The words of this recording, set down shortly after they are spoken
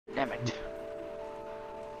Damn it.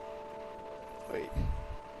 Wait.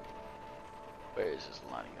 Where is this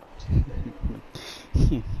lining up?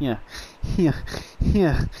 Yeah. I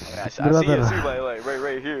see Brother. my line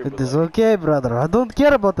right here. It is okay, brother. I don't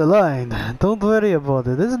care about the line. Don't worry about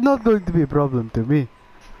it. This is not going to be a problem to me.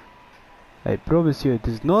 I promise you, it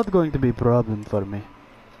is not going to be a problem for me.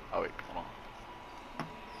 Oh wait, hold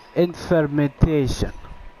on. Fermentation,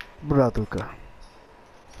 brother.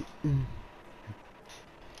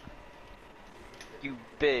 You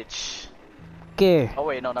bitch. Okay. Oh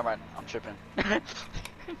wait, no, never mind. I'm tripping.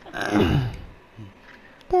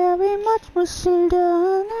 Very much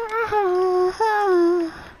Matilda.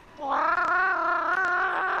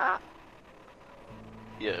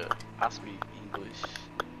 Yeah, I speak English.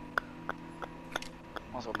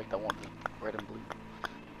 Also make that one red and blue.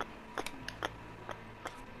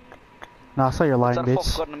 No, I saw your line,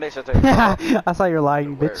 bitch. I I saw your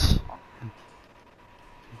line, bitch.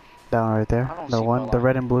 Down right there. The one, the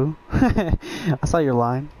red and blue. I saw your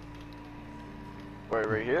line. Wait,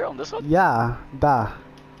 right here on this one? Yeah, da.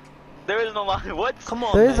 There is no line. What? Come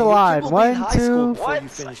on, there is man. a line. 1, 2. What?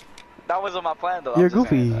 That wasn't my plan though. You're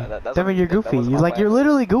goofy. Devin, you're goofy. You're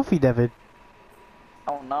literally goofy, Devin.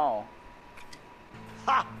 Oh no.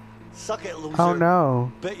 Ha! Suck it, loser. Oh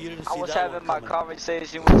no. Bet you didn't see I was that having one my coming.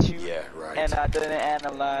 conversation with you. Yeah, right. And I didn't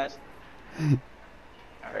analyze.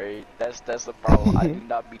 Alright, that's the problem. I do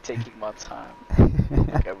not be taking my time.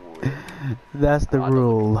 Like I would. That's the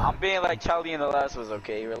rule. I'm being like Charlie in the last was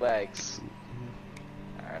okay, relax.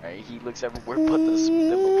 Alright, he looks everywhere but the location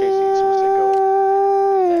he's supposed to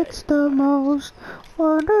go. It's the most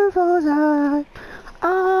wonderful time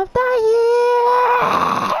of the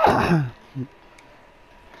year.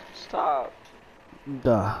 Stop.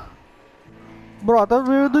 Duh. Bro, I thought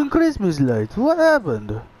we were doing Christmas lights. What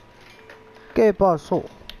happened? ¿Qué pasó?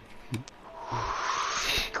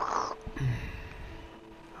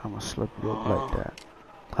 I'ma slip you up like that.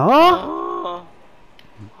 Huh?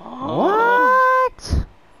 What?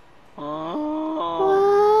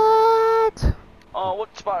 What? Oh,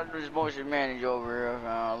 what spot is motion manager over here?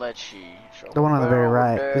 Let's see. So The one on the very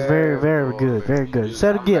right. It's very, very good. Very good. Say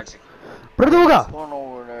it again. Mexican. Verduga! One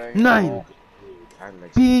over there. 9! Dude, I'm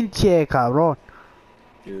Mexican. Pinche cabrón.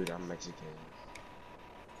 Dude, I'm Mexican.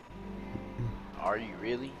 Are you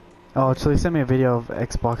really? Oh, so they sent me a video of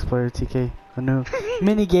Xbox player TK. A new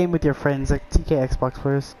mini game with your friends, like TK Xbox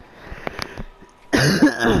players.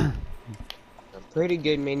 A pretty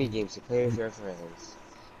good mini games to play with your friends.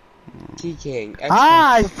 TK Xbox.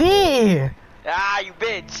 Ah, I see! Ah, you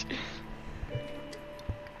bitch!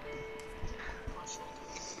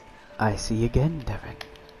 I see again, Devin.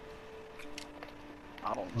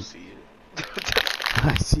 I don't see it.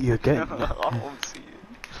 I see again. I don't see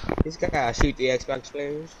it. This guy shoot the Xbox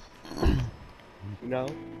players. You know?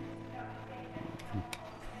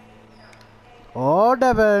 Oh,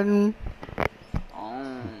 Devin.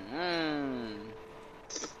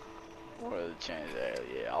 What are the chances?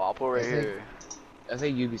 Yeah, I'll put right here. I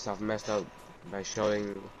think Ubisoft messed up by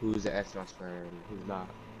showing who's the Xbox player and who's not.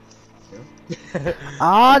 Yeah?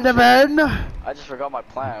 Ah, Devin. I just forgot my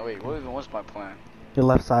plan. Wait, what even was my plan? Your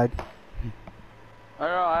left side. I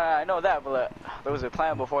don't know. I know that, but there was a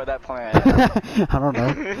plan before that plan. I don't know.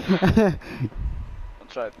 I'm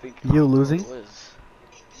trying to think. You losing? What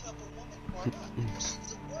it was.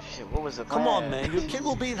 Shit, what was the plan? Come on, man. Your kid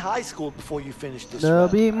will be in high school before you finish this There'll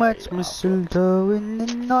round. be much mistletoe in the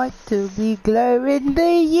night to be glad in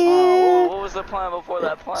the year. What was the plan before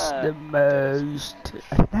that It's plan? the most.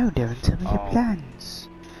 No, Devin, tell me your plans.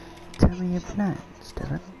 Tell me your plans,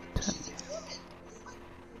 Devin. Tell me.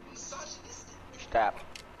 Stop.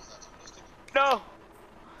 No!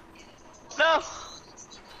 No!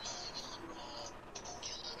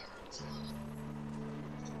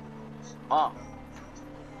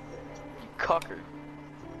 You cucker.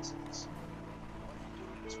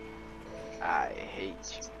 I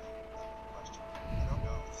hate you.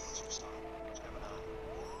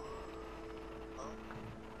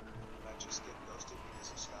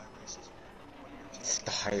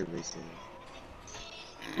 Sky racing.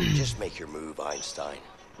 Just make your move, Einstein.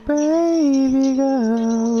 Baby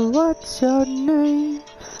girl, what's your name?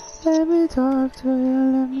 Let me talk to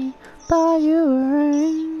you, let me buy you a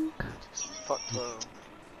ring. Fuck love.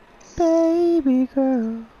 Baby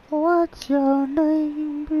girl, what's your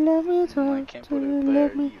name? Let me talk can't to put it you, there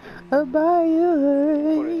let me buy you a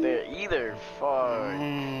Put it ring. there either. Fuck.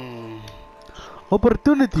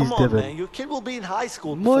 Opportunities, Come on, Devin. man. Your kid will be in high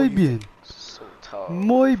school before Muy you bien. So tough.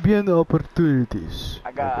 Muy bien opportunities.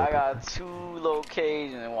 I got 2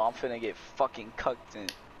 locations and I'm finna get fucking cucked in.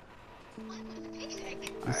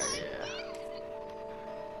 Alright, yeah.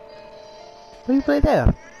 Why you play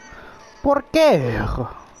there? ¿Por qué?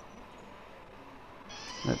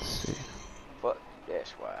 Let's see. But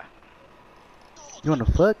that's why. You wanna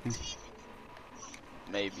fuck?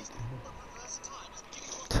 Maybe.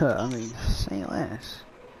 I mean, say less.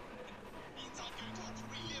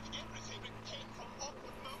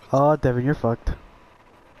 Oh, Devin, you're fucked.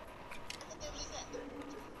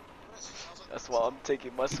 That's why I'm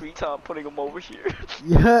taking my sweet time putting him over here.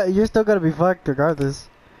 Yeah, you're still gonna be fucked regardless.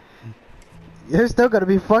 You're still gonna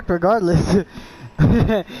be fucked regardless.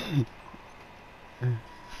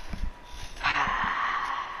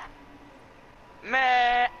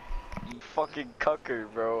 Man, you fucking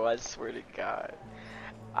cucker, bro. I swear to God.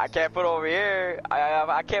 I can't put it over here.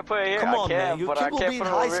 I can't put it here. Come I on, can, man. Your but kid I will can't be in put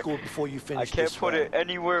it high over. school before you I finish can't this put it round.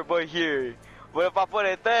 anywhere but here. But if I put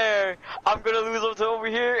it there, I'm gonna lose them to over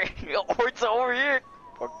here or to over here.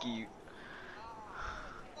 Fuck you.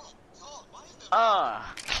 I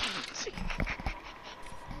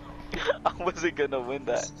wasn't gonna win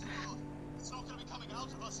that.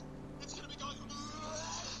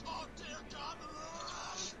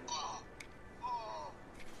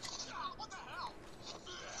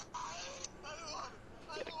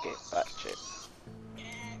 Gotta get that shit.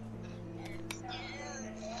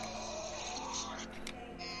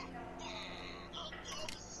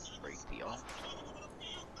 Break the off.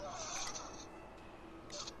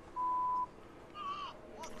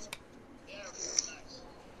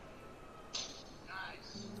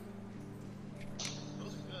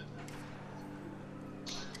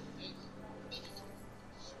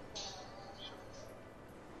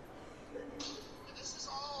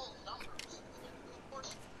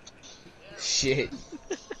 Shit.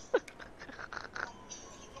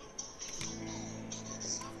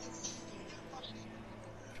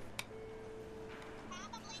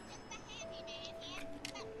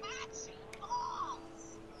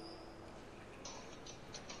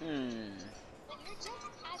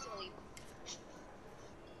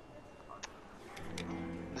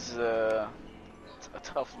 This is a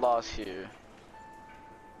tough loss here.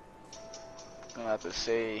 I'm gonna have to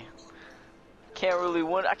say, can't really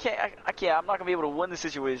win. I can't. I'm not gonna be able to win the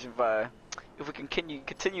situation if we can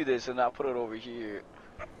continue this and not put it over here.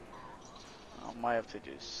 I might have to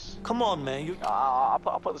just. Come on, man. You. I'll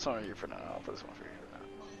put this one here for now. I'll put this one for here for now.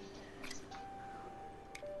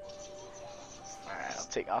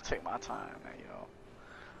 Alright, I'll take my time, man, yo.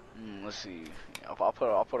 Let's see. I'll put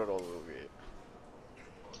it all over here.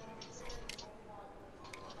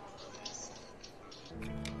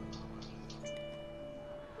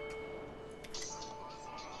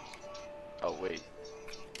 Oh wait.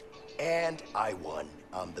 And I won.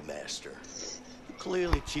 I'm the master. You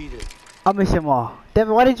clearly cheated. I miss him all.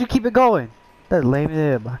 Devin, why didn't you keep it going? That's lame as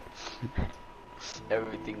hell, man.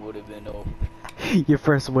 Everything would have been over. Your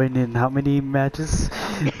first win in how many matches?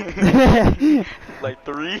 Like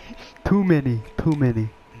 3? Too many. Too many.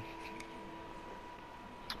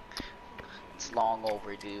 It's long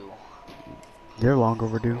overdue. You're long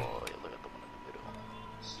overdue. Oh, look at the one in the middle.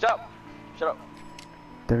 Shut up! Shut up!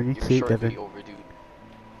 Devin, you're cute, shortly Devin. overdue.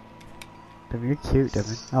 Devin, you're cute,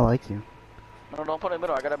 Devin. I like you. No, don't put it in the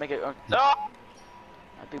middle. I gotta make it. No! I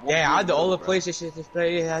think one Yeah, blue I'm the middle, only bro. PlayStation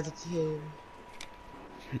player has a team.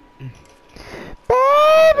 Baby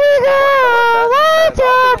girl, what's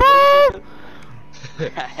your name?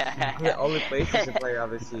 I'm the only PlayStation player on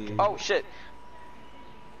the team. Oh shit!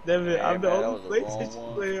 Devin, Hey, I'm the man, that only was a long PlayStation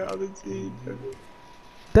one. player on the team.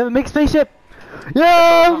 Devin, make spaceship!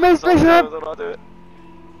 Yeah, make spaceship! I'll do it.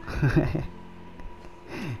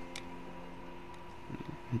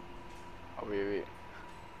 Oh, wait.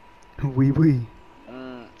 Wee wee.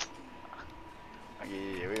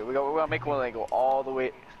 Okay, we're gonna make one that go all the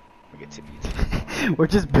way. We get tippy. We're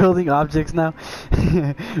just building objects now.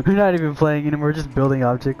 We're not even playing anymore, we're just building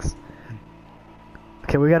objects.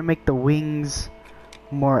 Okay, we gotta make the wings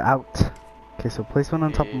more out. Okay, so place one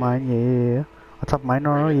on top of mine, yeah. On top of mine,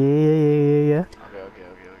 no, yeah. Okay.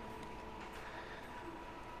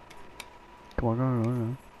 Come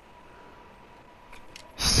on.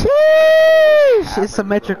 Sheesh! It's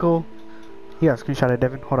symmetrical. Yeah, screenshot it,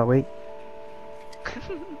 Devin. Hold on, wait.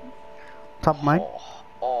 Top of mine?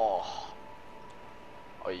 Oh,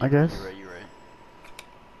 I guess. You're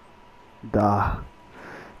right.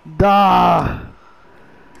 Da!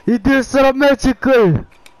 It is symmetrical!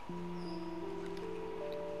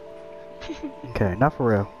 Okay, not for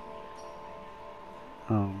real.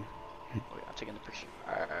 Wait, I'm taking the picture.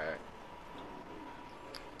 Alright.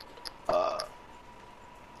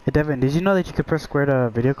 Hey Devin, did you know that you could press square to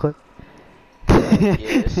video clip?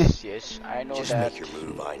 Yes, I know Just that. make your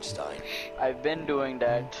move, Einstein. I've been doing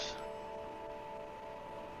that.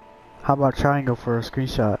 How about triangle for a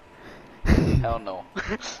screenshot? Hell no.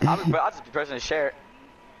 I'll just be pressing share it.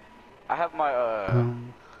 I have my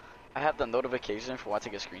I have the notification for when I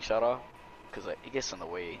take a screenshot off, cause like it gets in the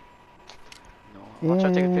way. No, I'm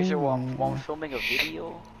trying to take a picture while I'm filming a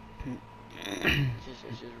video. it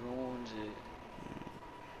just ruins it.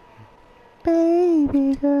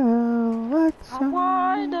 Baby girl, what's I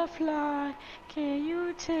wanna fly. Can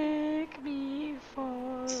you take me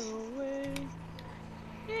far away?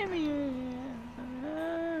 Give me your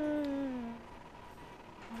hand.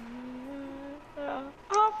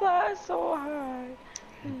 I'll fly so high.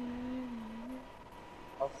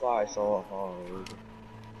 I fly so hard.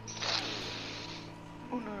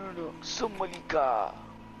 Oh no. Sumalika.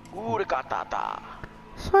 Urakatata.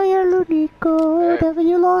 Soy el único, Devin,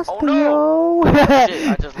 you lost Oh, the no. yo. Shit,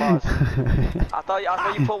 I just lost. I thought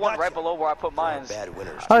you put one right below where I put mine. Bad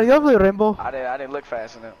winners. Alright, you wanna play Rainbow? I didn't look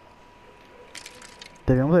fast enough.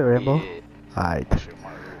 Devin, you wanna play Rainbow? Yeah. Alright. Shit,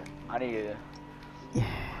 Mario. I need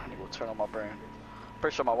to go turn on my brain.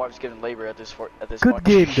 Pretty sure my wife's getting labor at this point. Good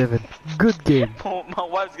game, Devin. Good game. My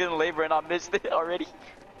wife's getting labor and I missed it already.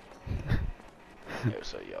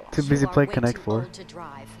 Yo. Too busy playing Connect 4.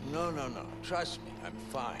 No. Trust me, I'm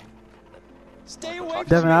fine. Stay away from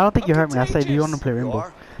Devin, me. I don't think you I'm heard me. I said, do you want to contagious. play You Rainbow?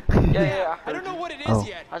 are? Yeah. I don't know what it is Oh.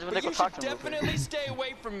 yet, I just but think you we'll talk should to him real quick. definitely stay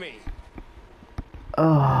away from me.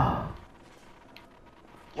 Oh.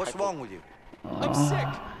 What's wrong with you? I'm sick,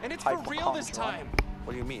 and it's for real this time.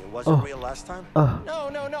 What do you mean? It wasn't real last time?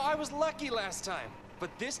 No, I was lucky last time.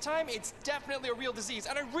 But this time, it's definitely a real disease,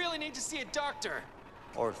 and I really need to see a doctor.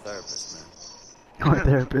 Or a therapist, man. Or a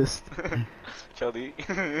therapist. Chubby.